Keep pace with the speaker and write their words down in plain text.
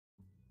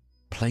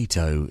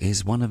Plato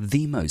is one of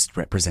the most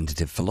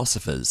representative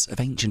philosophers of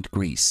ancient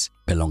Greece,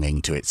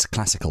 belonging to its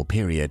classical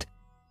period,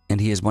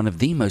 and he is one of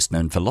the most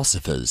known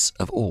philosophers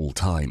of all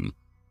time.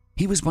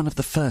 He was one of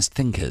the first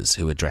thinkers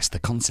who addressed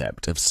the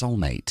concept of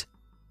soulmate.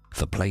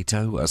 For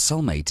Plato, a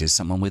soulmate is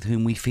someone with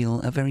whom we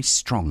feel a very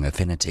strong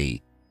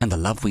affinity, and the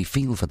love we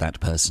feel for that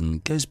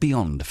person goes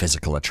beyond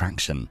physical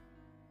attraction.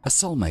 A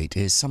soulmate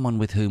is someone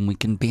with whom we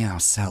can be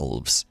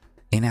ourselves,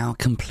 in our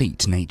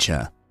complete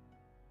nature.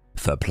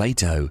 For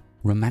Plato,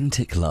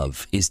 romantic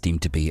love is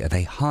deemed to be of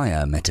a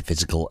higher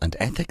metaphysical and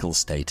ethical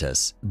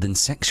status than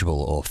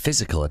sexual or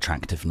physical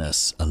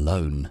attractiveness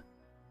alone.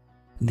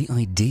 The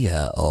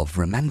idea of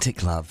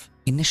romantic love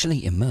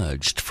initially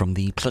emerged from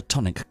the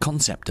Platonic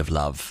concept of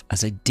love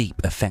as a deep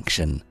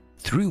affection,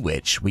 through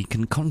which we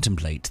can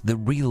contemplate the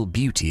real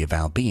beauty of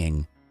our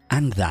being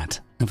and that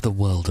of the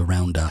world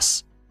around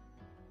us.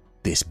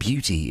 This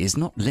beauty is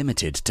not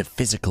limited to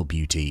physical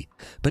beauty,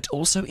 but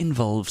also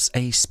involves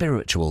a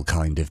spiritual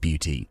kind of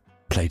beauty,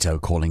 Plato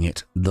calling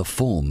it the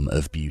form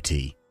of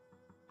beauty.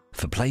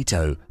 For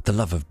Plato, the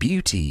love of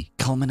beauty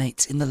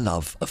culminates in the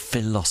love of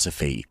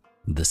philosophy,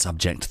 the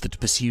subject that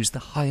pursues the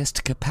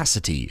highest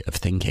capacity of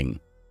thinking.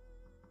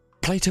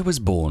 Plato was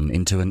born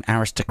into an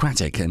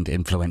aristocratic and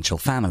influential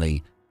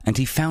family, and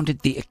he founded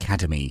the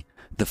Academy,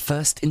 the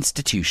first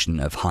institution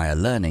of higher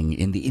learning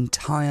in the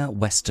entire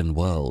Western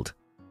world.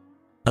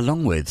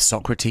 Along with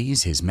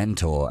Socrates, his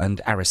mentor,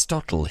 and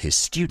Aristotle, his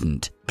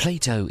student,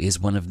 Plato is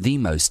one of the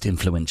most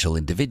influential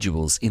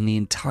individuals in the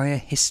entire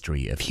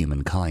history of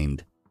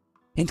humankind.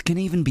 It can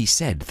even be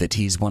said that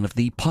he's one of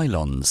the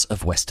pylons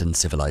of Western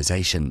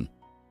civilization.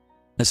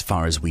 As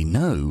far as we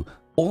know,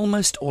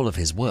 almost all of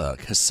his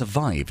work has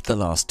survived the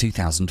last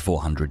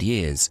 2,400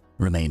 years,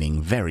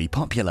 remaining very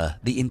popular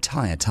the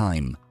entire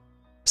time.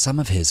 Some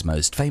of his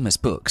most famous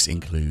books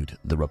include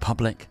The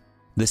Republic,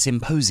 The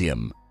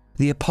Symposium,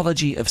 The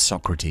Apology of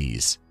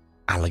Socrates,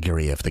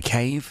 Allegory of the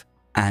Cave,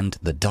 and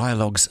The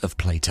Dialogues of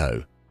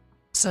Plato.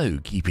 So,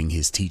 keeping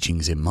his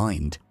teachings in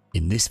mind,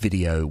 in this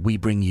video we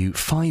bring you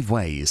 5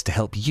 ways to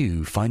help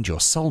you find your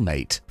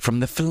soulmate from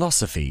the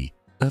philosophy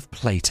of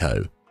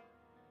Plato.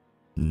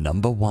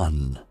 Number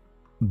 1.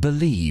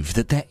 Believe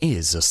that there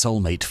is a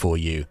soulmate for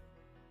you.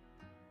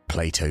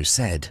 Plato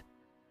said,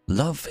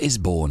 "Love is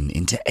born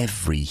into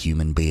every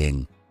human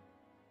being.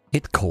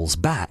 It calls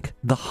back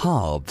the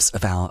halves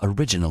of our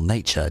original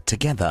nature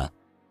together.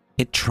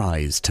 It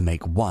tries to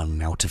make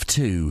one out of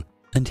two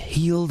and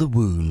heal the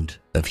wound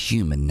of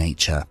human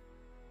nature."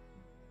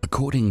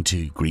 According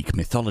to Greek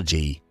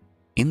mythology,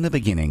 in the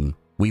beginning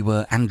we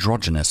were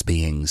androgynous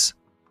beings.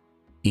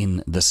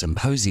 In the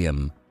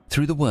Symposium,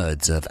 through the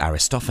words of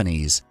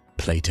Aristophanes,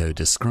 Plato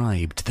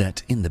described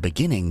that in the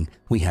beginning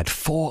we had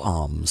 4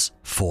 arms,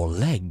 4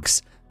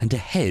 legs, and a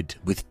head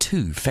with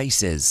 2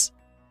 faces.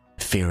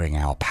 Fearing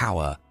our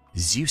power,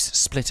 Zeus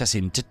split us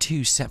into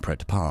 2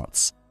 separate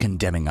parts,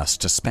 condemning us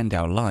to spend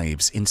our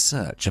lives in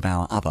search of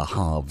our other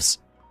halves.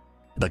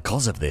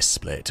 Because of this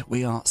split,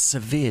 we are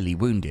severely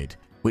wounded,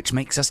 which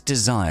makes us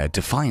desire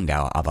to find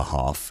our other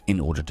half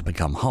in order to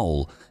become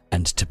whole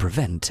and to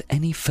prevent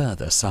any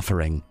further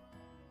suffering.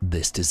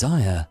 This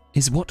desire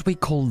is what we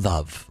call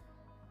love,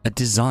 a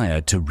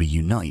desire to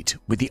reunite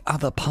with the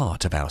other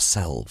part of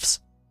ourselves.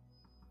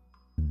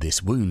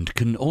 This wound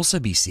can also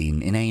be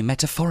seen in a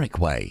metaphoric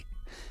way.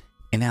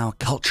 In our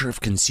culture of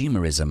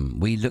consumerism,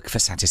 we look for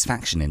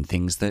satisfaction in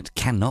things that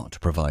cannot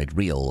provide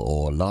real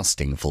or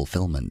lasting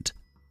fulfillment.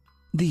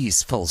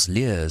 These false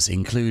lures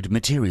include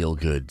material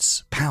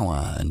goods,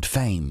 power, and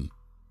fame.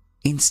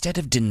 Instead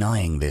of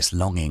denying this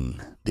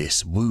longing,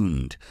 this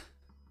wound,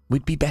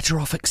 we'd be better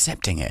off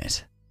accepting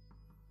it.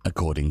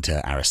 According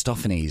to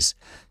Aristophanes,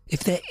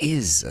 if there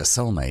is a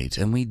soulmate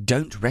and we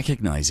don't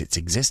recognize its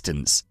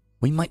existence,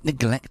 we might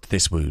neglect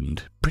this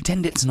wound,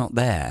 pretend it's not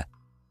there,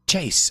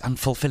 chase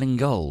unfulfilling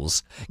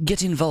goals,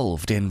 get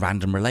involved in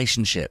random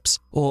relationships,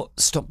 or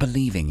stop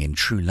believing in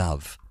true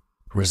love,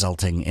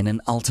 resulting in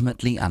an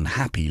ultimately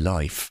unhappy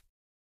life.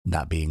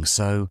 That being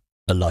so,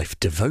 a life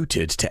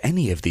devoted to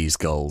any of these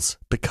goals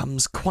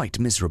becomes quite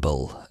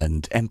miserable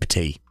and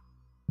empty.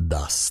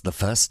 Thus, the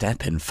first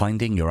step in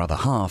finding your other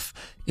half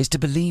is to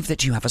believe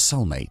that you have a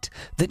soulmate,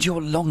 that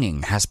your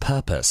longing has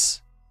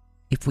purpose.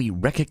 If we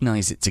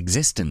recognize its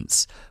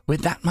existence, we're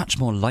that much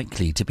more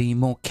likely to be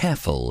more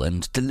careful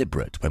and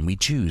deliberate when we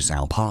choose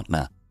our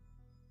partner.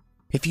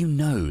 If you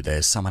know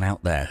there's someone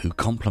out there who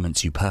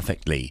complements you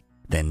perfectly,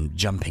 then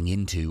jumping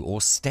into or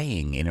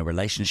staying in a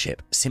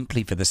relationship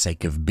simply for the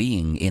sake of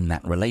being in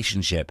that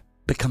relationship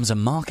becomes a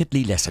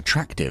markedly less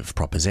attractive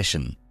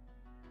proposition.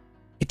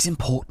 It's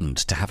important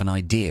to have an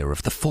idea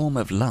of the form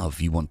of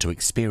love you want to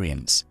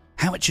experience,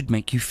 how it should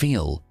make you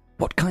feel,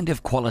 what kind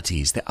of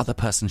qualities the other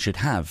person should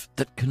have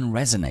that can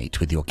resonate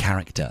with your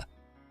character.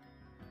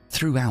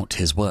 Throughout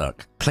his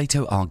work,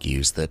 Plato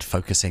argues that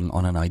focusing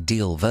on an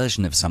ideal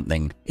version of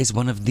something is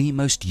one of the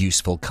most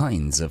useful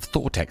kinds of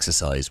thought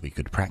exercise we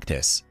could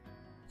practice.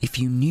 If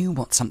you knew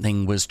what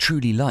something was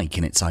truly like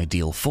in its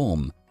ideal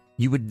form,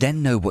 you would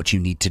then know what you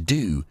need to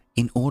do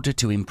in order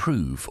to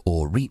improve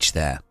or reach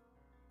there.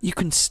 You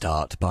can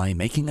start by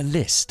making a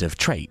list of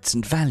traits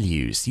and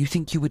values you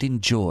think you would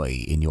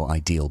enjoy in your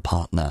ideal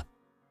partner.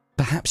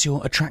 Perhaps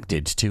you're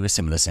attracted to a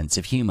similar sense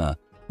of humor,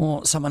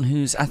 or someone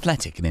who's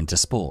athletic and into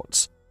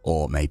sports,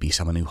 or maybe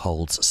someone who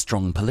holds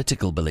strong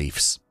political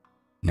beliefs.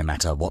 No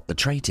matter what the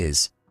trait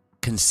is,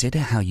 consider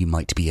how you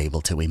might be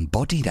able to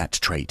embody that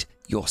trait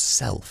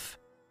yourself.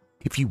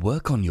 If you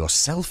work on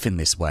yourself in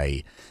this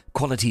way,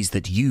 qualities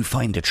that you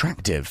find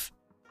attractive,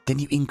 then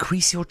you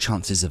increase your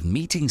chances of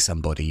meeting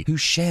somebody who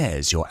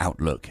shares your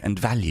outlook and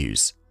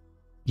values.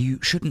 You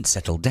shouldn't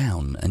settle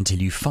down until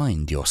you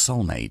find your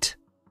soulmate.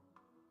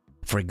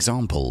 For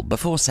example,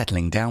 before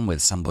settling down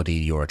with somebody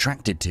you're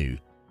attracted to,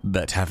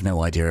 but have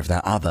no idea of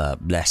their other,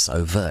 less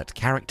overt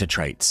character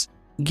traits,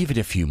 give it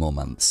a few more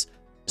months.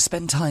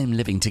 Spend time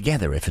living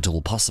together if at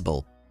all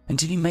possible,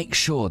 until you make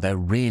sure they're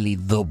really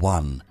the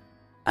one,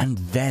 and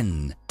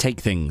then take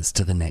things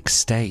to the next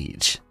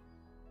stage.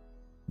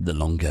 The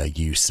longer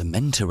you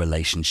cement a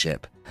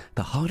relationship,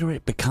 the harder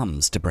it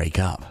becomes to break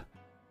up.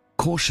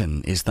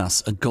 Caution is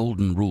thus a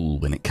golden rule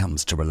when it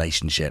comes to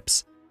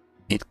relationships.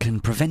 It can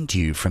prevent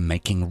you from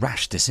making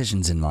rash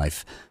decisions in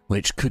life,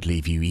 which could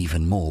leave you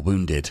even more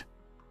wounded.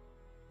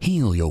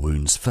 Heal your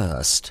wounds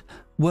first.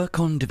 Work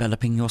on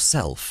developing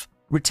yourself.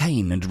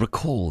 Retain and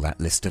recall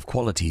that list of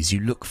qualities you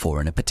look for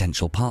in a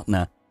potential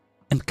partner,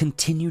 and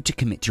continue to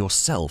commit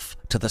yourself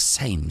to the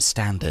same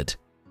standard.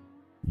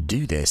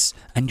 Do this,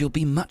 and you'll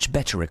be much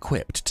better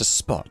equipped to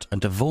spot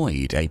and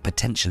avoid a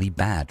potentially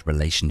bad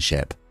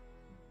relationship.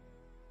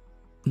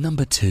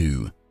 Number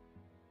 2.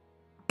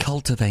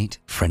 Cultivate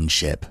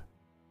friendship.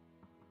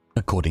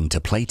 According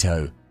to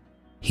Plato,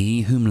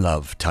 he whom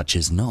love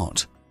touches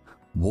not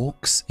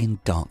walks in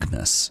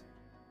darkness.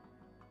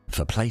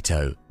 For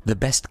Plato, the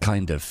best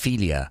kind of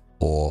philia,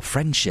 or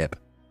friendship,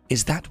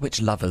 is that which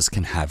lovers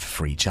can have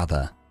for each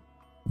other.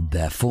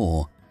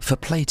 Therefore, for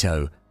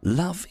Plato,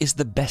 love is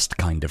the best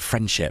kind of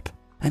friendship,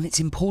 and it's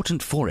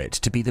important for it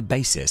to be the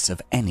basis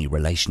of any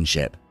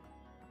relationship.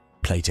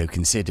 Plato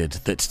considered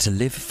that to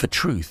live for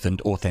truth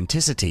and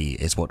authenticity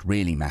is what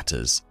really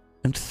matters,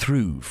 and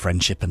through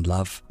friendship and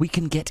love, we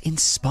can get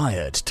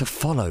inspired to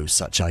follow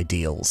such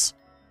ideals.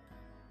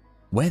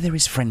 Where there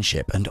is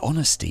friendship and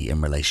honesty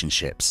in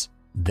relationships,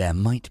 there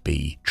might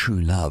be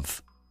true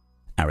love.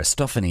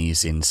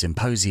 Aristophanes in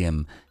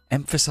Symposium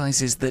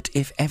emphasizes that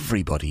if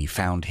everybody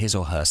found his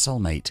or her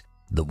soulmate,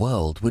 the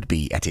world would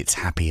be at its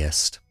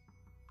happiest.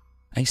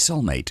 A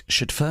soulmate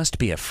should first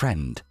be a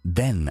friend,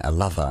 then a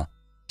lover,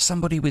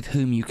 somebody with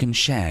whom you can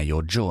share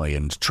your joy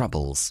and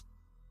troubles.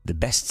 The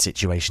best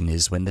situation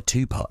is when the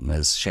two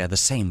partners share the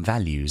same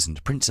values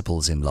and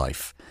principles in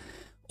life,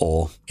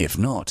 or, if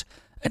not,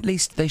 at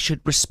least they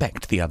should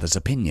respect the other's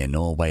opinion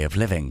or way of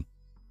living.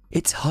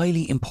 It's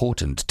highly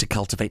important to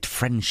cultivate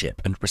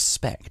friendship and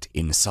respect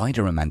inside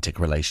a romantic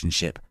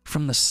relationship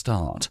from the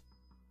start.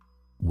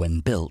 When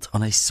built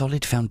on a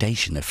solid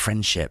foundation of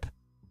friendship,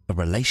 a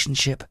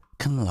relationship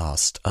can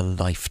last a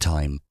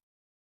lifetime.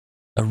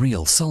 A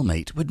real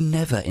soulmate would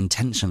never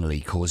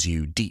intentionally cause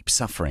you deep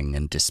suffering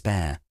and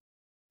despair.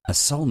 A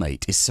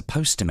soulmate is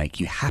supposed to make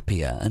you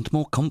happier and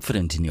more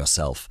confident in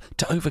yourself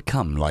to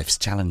overcome life's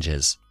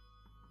challenges.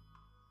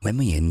 When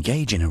we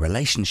engage in a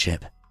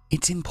relationship,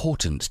 it's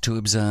important to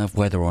observe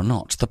whether or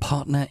not the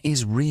partner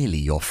is really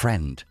your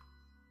friend.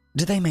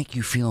 Do they make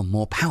you feel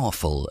more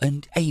powerful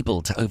and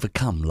able to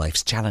overcome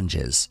life's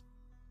challenges?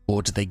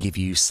 Or do they give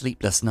you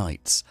sleepless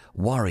nights,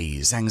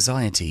 worries,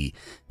 anxiety,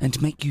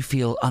 and make you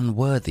feel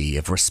unworthy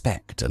of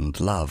respect and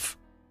love?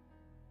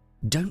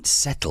 Don't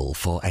settle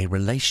for a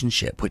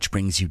relationship which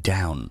brings you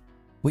down,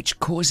 which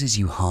causes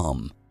you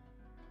harm.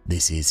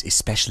 This is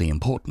especially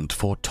important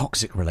for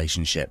toxic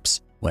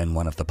relationships, when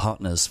one of the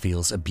partners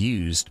feels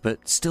abused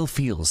but still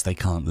feels they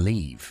can't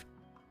leave.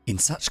 In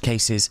such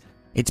cases,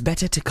 it's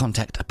better to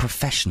contact a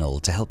professional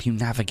to help you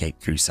navigate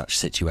through such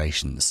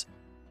situations.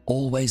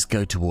 Always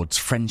go towards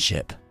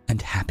friendship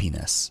and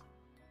happiness.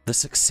 The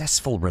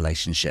successful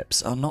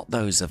relationships are not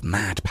those of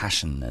mad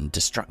passion and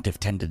destructive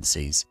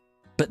tendencies,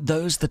 but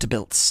those that are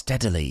built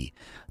steadily,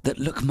 that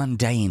look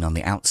mundane on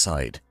the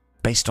outside,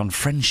 based on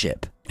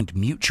friendship and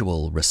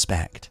mutual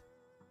respect.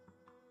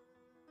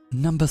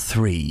 Number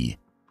 3.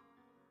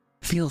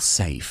 Feel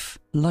safe,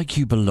 like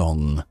you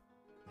belong.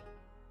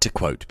 To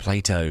quote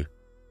Plato,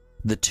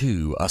 the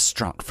two are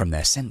struck from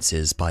their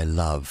senses by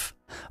love,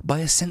 by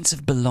a sense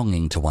of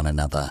belonging to one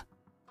another,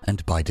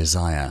 and by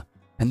desire,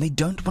 and they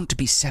don't want to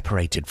be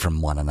separated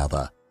from one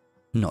another,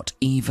 not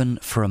even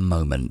for a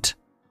moment.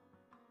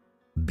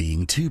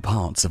 Being two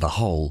parts of a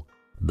whole,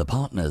 the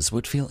partners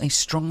would feel a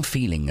strong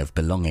feeling of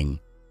belonging.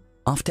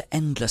 After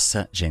endless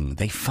searching,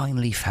 they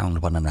finally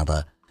found one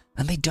another,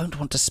 and they don't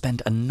want to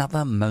spend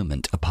another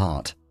moment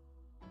apart.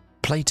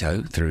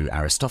 Plato, through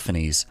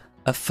Aristophanes,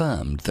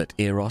 affirmed that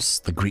Eros,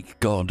 the Greek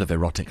god of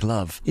erotic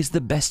love, is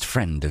the best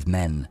friend of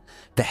men,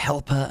 the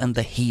helper and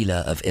the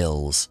healer of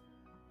ills.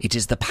 It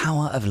is the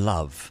power of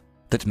love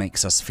that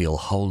makes us feel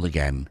whole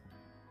again.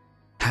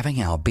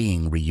 Having our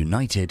being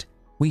reunited,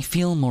 we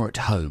feel more at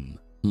home,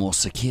 more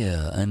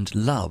secure and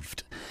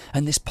loved,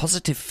 and this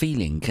positive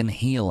feeling can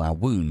heal our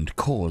wound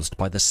caused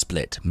by the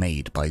split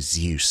made by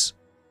Zeus.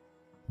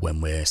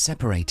 When we're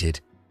separated,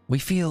 we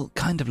feel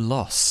kind of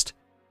lost,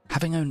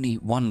 having only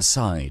one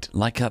side,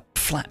 like a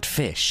flat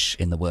fish,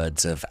 in the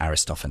words of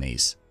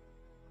Aristophanes.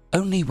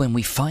 Only when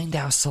we find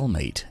our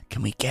soulmate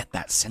can we get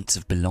that sense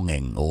of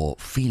belonging or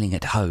feeling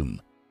at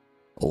home.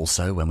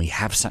 Also, when we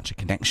have such a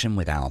connection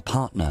with our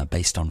partner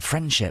based on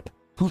friendship,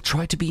 we'll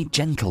try to be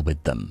gentle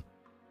with them.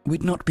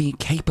 We'd not be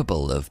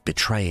capable of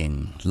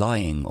betraying,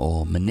 lying,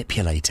 or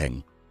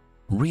manipulating.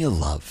 Real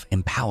love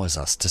empowers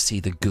us to see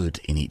the good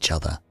in each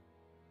other.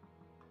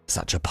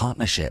 Such a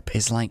partnership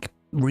is like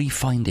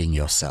refinding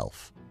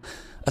yourself.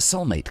 A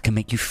soulmate can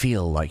make you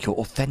feel like you're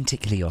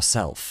authentically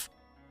yourself.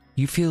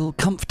 You feel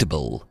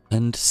comfortable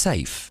and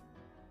safe.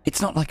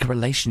 It's not like a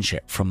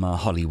relationship from a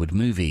Hollywood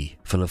movie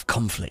full of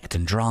conflict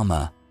and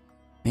drama.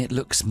 It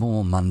looks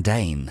more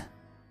mundane.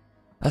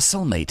 A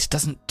soulmate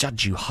doesn't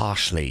judge you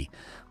harshly,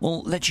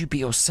 will let you be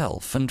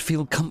yourself and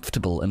feel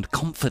comfortable and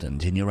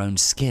confident in your own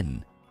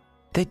skin.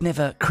 They'd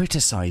never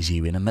criticize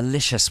you in a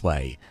malicious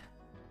way,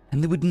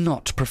 and they would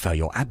not prefer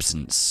your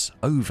absence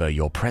over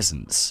your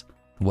presence.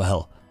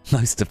 Well,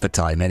 most of the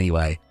time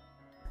anyway.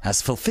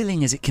 As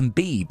fulfilling as it can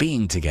be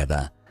being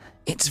together,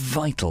 it's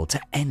vital to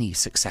any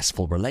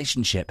successful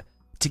relationship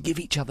to give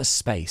each other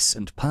space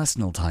and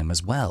personal time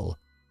as well,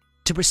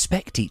 to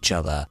respect each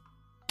other,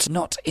 to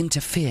not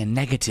interfere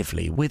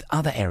negatively with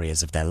other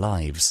areas of their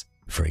lives.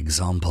 For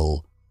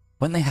example,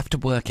 when they have to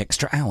work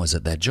extra hours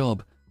at their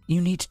job,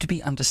 you need to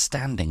be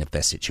understanding of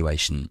their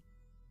situation.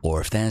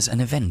 Or if there's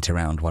an event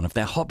around one of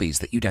their hobbies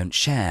that you don't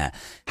share,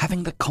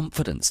 having the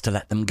confidence to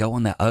let them go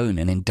on their own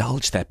and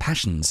indulge their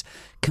passions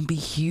can be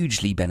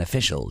hugely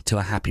beneficial to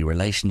a happy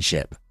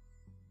relationship.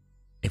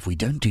 If we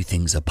don't do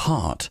things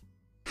apart,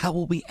 how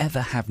will we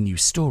ever have new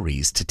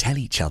stories to tell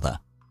each other?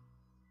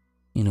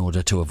 In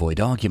order to avoid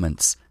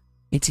arguments,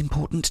 it's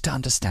important to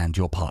understand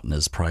your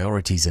partner's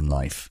priorities in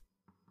life.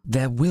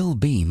 There will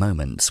be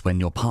moments when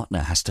your partner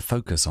has to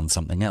focus on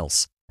something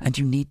else, and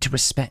you need to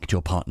respect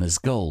your partner's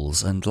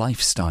goals and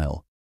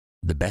lifestyle.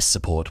 The best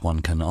support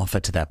one can offer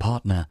to their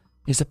partner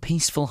is a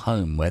peaceful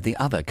home where the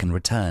other can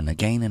return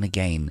again and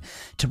again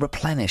to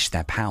replenish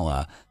their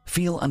power,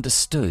 feel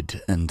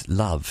understood and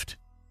loved.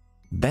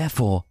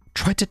 Therefore,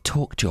 try to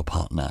talk to your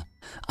partner,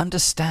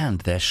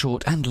 understand their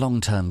short and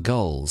long-term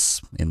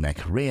goals in their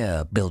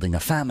career, building a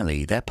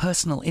family, their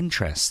personal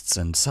interests,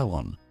 and so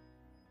on.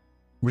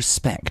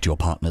 Respect your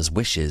partner's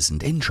wishes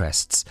and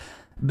interests,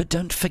 but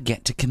don't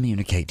forget to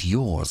communicate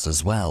yours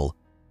as well.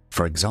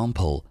 For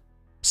example,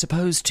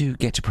 suppose to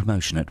get a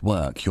promotion at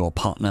work, your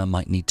partner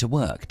might need to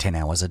work 10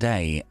 hours a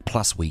day,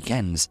 plus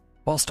weekends,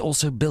 whilst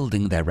also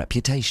building their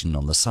reputation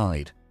on the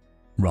side.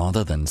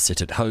 Rather than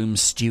sit at home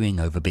stewing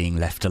over being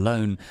left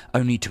alone,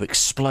 only to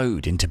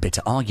explode into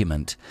bitter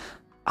argument,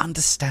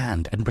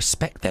 understand and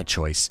respect their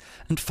choice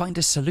and find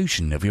a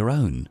solution of your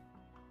own.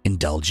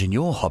 Indulge in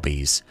your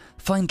hobbies,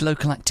 find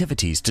local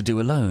activities to do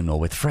alone or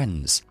with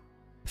friends.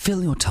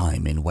 Fill your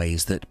time in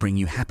ways that bring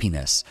you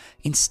happiness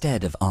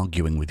instead of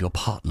arguing with your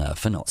partner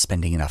for not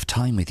spending enough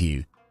time with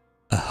you.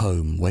 A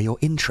home where your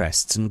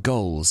interests and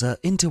goals are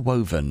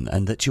interwoven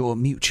and that you're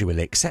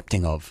mutually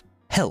accepting of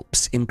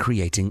helps in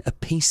creating a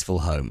peaceful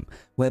home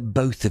where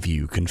both of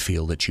you can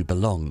feel that you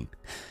belong,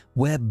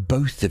 where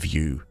both of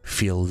you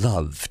feel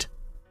loved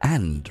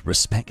and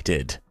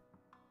respected.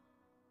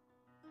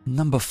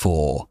 Number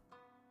 4.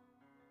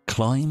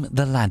 Climb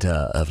the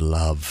ladder of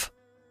love.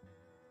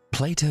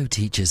 Plato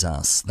teaches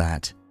us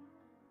that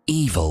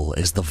evil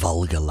is the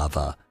vulgar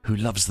lover who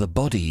loves the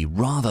body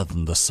rather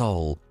than the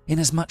soul,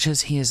 inasmuch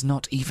as he is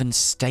not even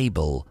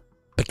stable,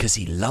 because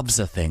he loves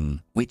a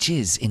thing which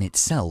is in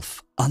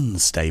itself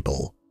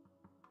unstable.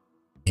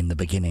 In the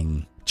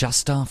beginning,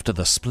 just after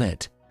the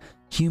split,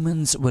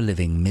 humans were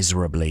living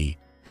miserably,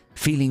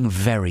 feeling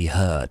very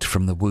hurt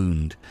from the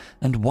wound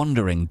and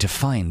wandering to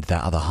find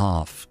their other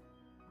half.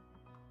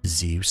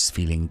 Zeus,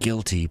 feeling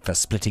guilty for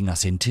splitting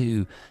us in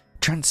two,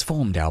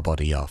 transformed our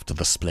body after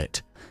the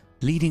split,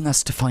 leading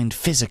us to find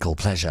physical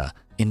pleasure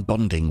in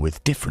bonding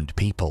with different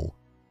people.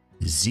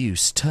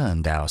 Zeus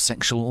turned our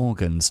sexual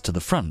organs to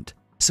the front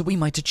so we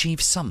might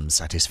achieve some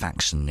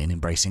satisfaction in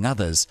embracing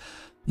others,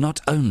 not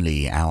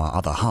only our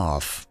other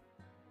half.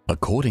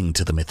 According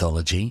to the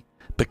mythology,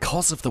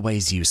 because of the way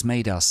Zeus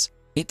made us,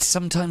 it's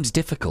sometimes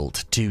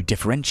difficult to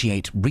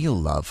differentiate real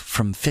love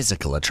from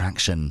physical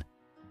attraction.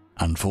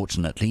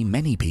 Unfortunately,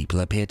 many people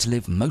appear to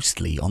live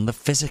mostly on the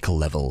physical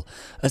level,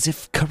 as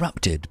if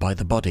corrupted by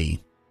the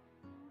body.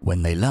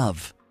 When they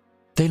love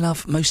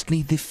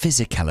mostly the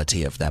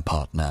physicality of their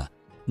partner,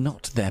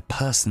 not their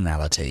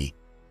personality.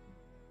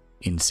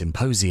 In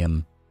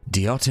Symposium,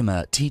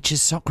 Diotima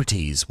teaches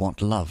Socrates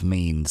what love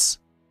means.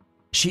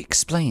 She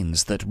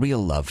explains that real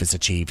love is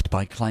achieved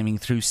by climbing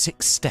through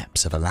 6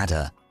 steps of a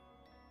ladder.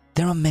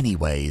 There are many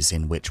ways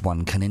in which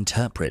one can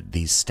interpret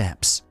these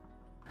steps.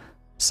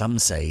 Some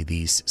say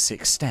these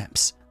 6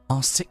 steps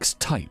are 6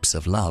 types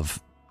of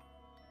love.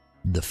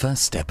 The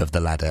first step of the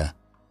ladder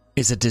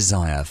is a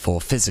desire for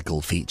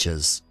physical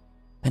features.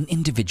 An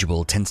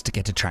individual tends to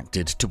get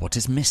attracted to what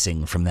is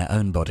missing from their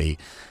own body,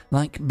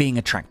 like being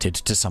attracted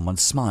to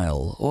someone's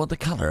smile or the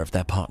color of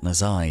their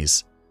partner's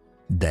eyes.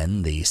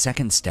 Then the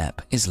second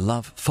step is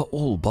love for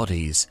all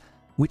bodies,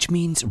 which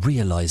means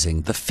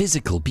realizing the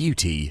physical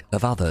beauty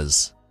of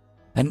others.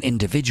 An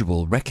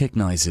individual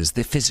recognizes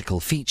the physical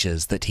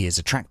features that he is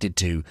attracted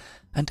to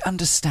and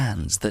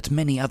understands that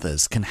many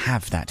others can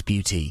have that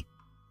beauty.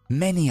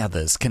 Many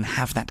others can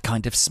have that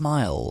kind of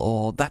smile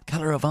or that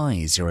color of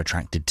eyes you're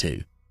attracted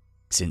to.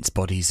 Since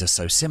bodies are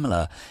so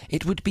similar,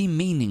 it would be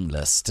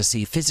meaningless to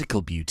see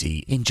physical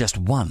beauty in just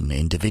one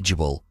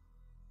individual.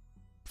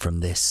 From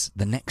this,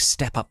 the next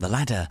step up the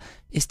ladder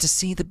is to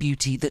see the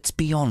beauty that's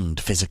beyond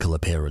physical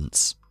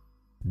appearance.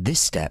 This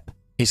step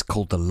is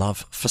called the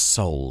love for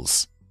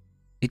souls.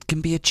 It can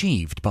be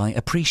achieved by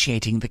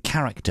appreciating the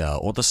character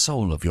or the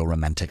soul of your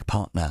romantic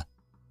partner.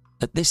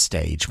 At this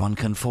stage, one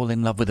can fall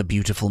in love with a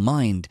beautiful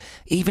mind,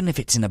 even if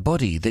it's in a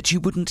body that you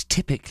wouldn't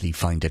typically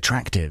find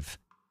attractive.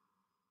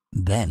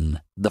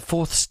 Then, the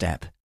fourth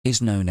step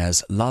is known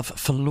as love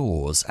for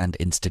laws and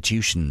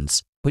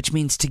institutions, which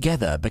means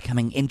together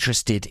becoming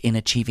interested in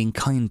achieving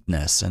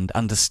kindness and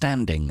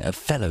understanding of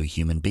fellow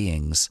human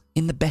beings,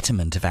 in the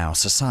betterment of our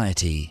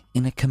society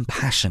in a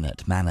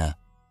compassionate manner.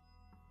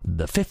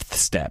 The fifth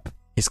step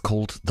is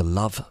called the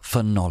love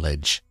for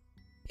knowledge.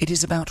 It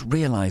is about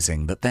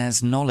realizing that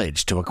there's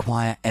knowledge to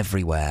acquire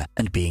everywhere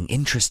and being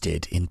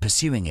interested in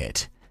pursuing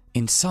it,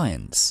 in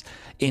science,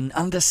 in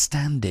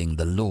understanding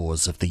the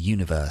laws of the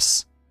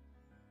universe.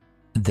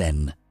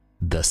 Then,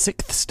 the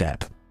sixth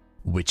step,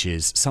 which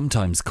is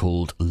sometimes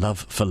called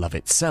love for love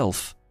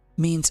itself,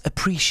 means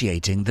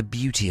appreciating the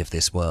beauty of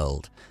this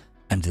world,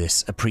 and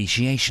this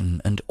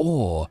appreciation and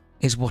awe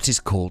is what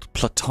is called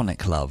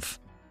Platonic love,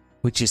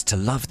 which is to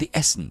love the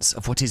essence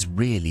of what is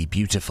really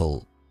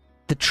beautiful,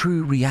 the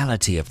true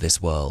reality of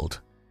this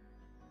world.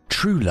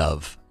 True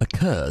love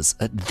occurs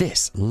at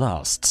this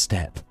last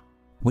step,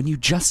 when you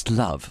just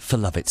love for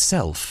love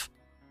itself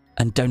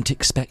and don't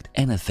expect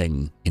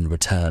anything in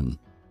return.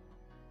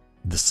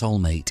 The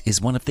soulmate is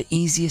one of the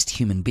easiest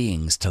human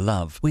beings to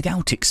love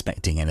without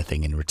expecting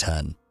anything in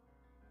return.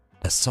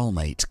 A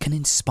soulmate can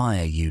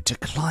inspire you to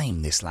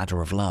climb this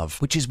ladder of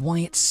love, which is why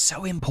it's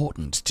so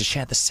important to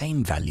share the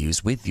same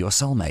values with your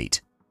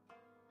soulmate.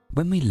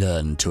 When we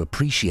learn to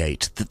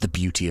appreciate that the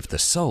beauty of the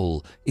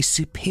soul is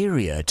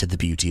superior to the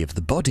beauty of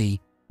the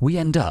body, we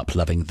end up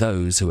loving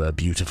those who are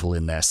beautiful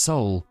in their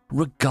soul,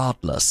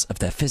 regardless of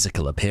their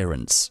physical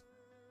appearance.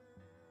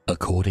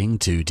 According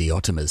to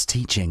Diotima's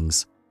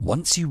teachings,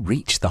 once you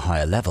reach the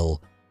higher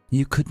level,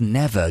 you could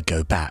never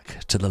go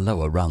back to the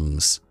lower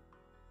rungs.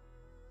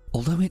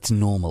 Although it's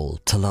normal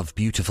to love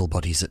beautiful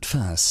bodies at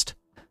first,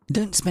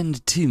 don't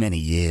spend too many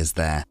years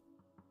there.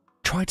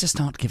 Try to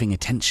start giving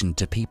attention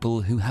to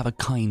people who have a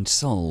kind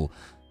soul,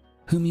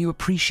 whom you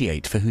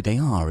appreciate for who they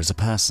are as a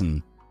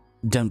person.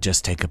 Don't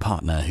just take a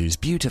partner who's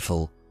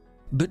beautiful,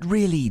 but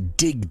really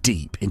dig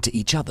deep into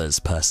each other's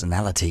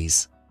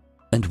personalities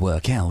and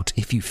work out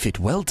if you fit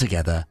well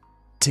together.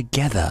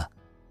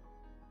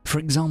 For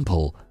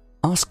example,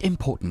 ask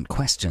important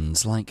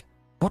questions like,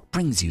 what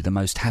brings you the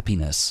most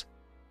happiness?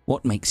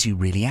 What makes you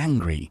really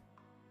angry?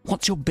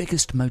 What's your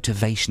biggest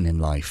motivation in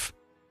life?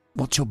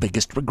 What's your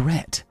biggest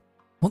regret?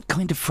 What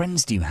kind of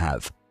friends do you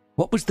have?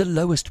 What was the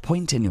lowest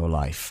point in your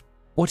life?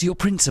 What are your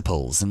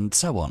principles? And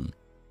so on.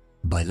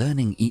 By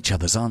learning each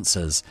other's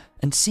answers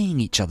and seeing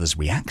each other's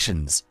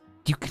reactions,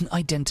 you can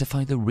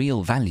identify the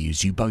real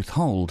values you both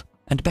hold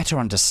and better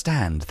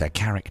understand their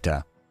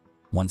character.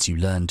 Once you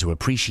learn to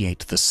appreciate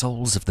the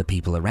souls of the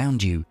people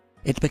around you,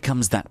 it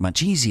becomes that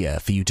much easier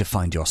for you to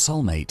find your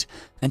soulmate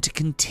and to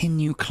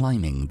continue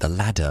climbing the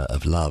ladder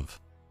of love.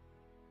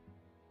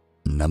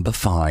 Number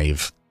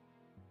 5.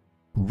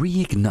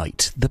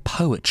 Reignite the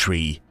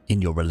poetry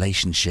in your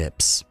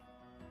relationships.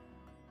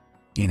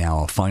 In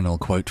our final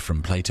quote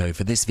from Plato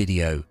for this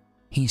video,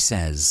 he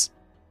says,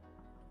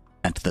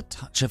 "At the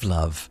touch of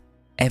love,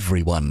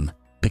 everyone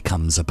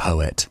becomes a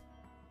poet."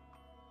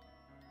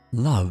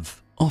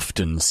 Love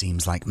often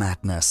seems like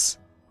madness.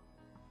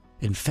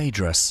 In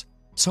Phaedrus,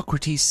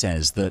 Socrates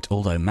says that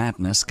although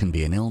madness can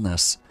be an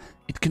illness,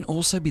 it can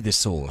also be the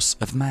source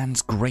of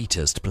man's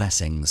greatest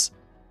blessings.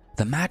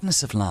 The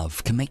madness of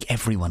love can make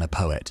everyone a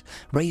poet,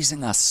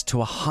 raising us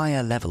to a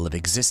higher level of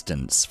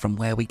existence from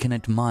where we can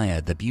admire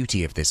the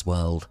beauty of this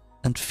world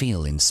and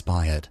feel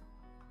inspired.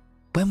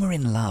 When we're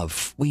in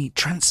love, we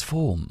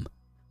transform.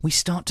 We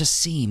start to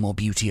see more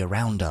beauty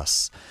around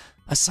us.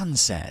 A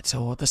sunset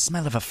or the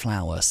smell of a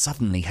flower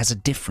suddenly has a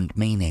different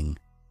meaning.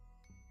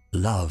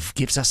 Love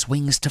gives us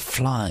wings to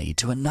fly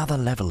to another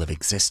level of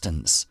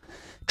existence,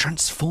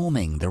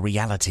 transforming the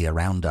reality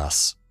around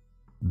us.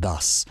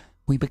 Thus,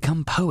 we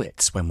become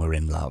poets when we're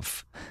in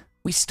love.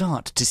 We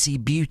start to see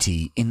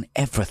beauty in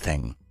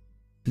everything.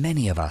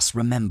 Many of us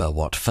remember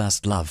what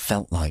first love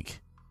felt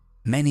like.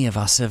 Many of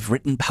us have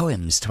written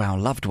poems to our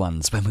loved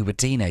ones when we were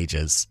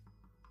teenagers.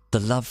 The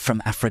love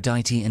from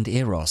Aphrodite and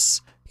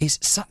Eros is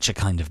such a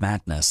kind of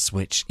madness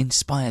which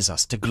inspires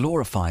us to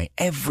glorify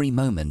every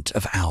moment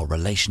of our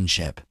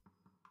relationship.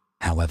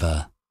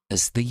 However,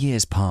 as the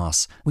years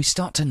pass, we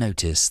start to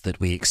notice that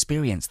we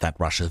experience that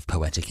rush of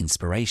poetic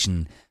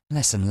inspiration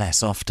less and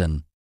less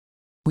often.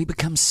 We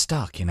become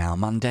stuck in our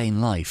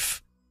mundane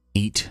life.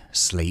 Eat,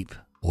 sleep,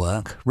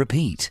 work,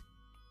 repeat.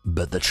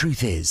 But the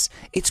truth is,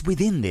 it's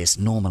within this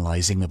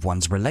normalizing of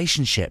one's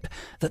relationship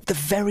that the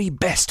very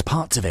best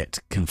parts of it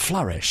can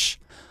flourish,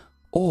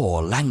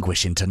 or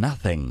languish into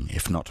nothing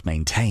if not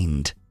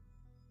maintained.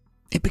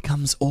 It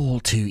becomes all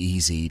too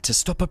easy to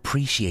stop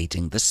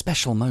appreciating the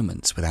special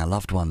moments with our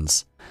loved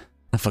ones.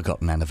 A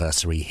forgotten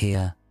anniversary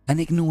here, an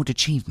ignored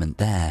achievement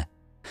there.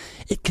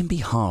 It can be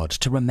hard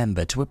to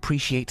remember to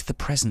appreciate the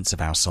presence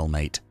of our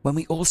soulmate when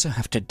we also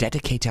have to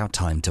dedicate our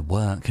time to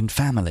work and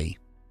family.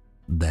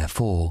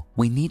 Therefore,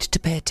 we need to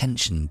pay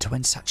attention to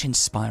when such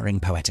inspiring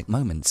poetic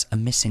moments are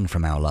missing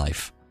from our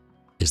life.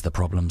 Is the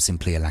problem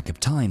simply a lack of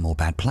time or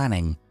bad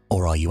planning,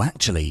 or are you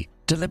actually,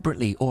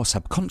 deliberately or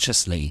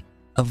subconsciously,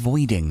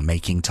 avoiding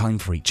making time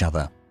for each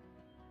other?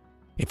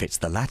 If it's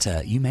the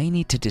latter, you may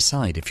need to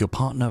decide if your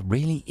partner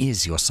really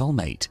is your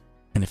soulmate,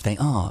 and if they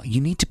are,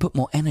 you need to put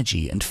more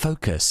energy and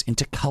focus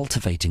into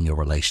cultivating your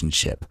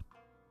relationship.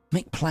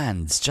 Make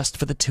plans just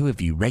for the two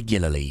of you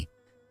regularly.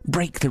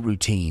 Break the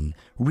routine,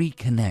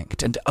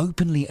 reconnect, and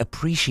openly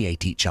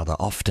appreciate each other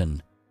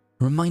often,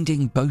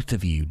 reminding both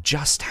of you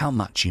just how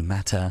much you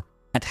matter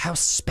and how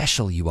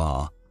special you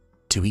are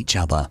to each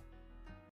other.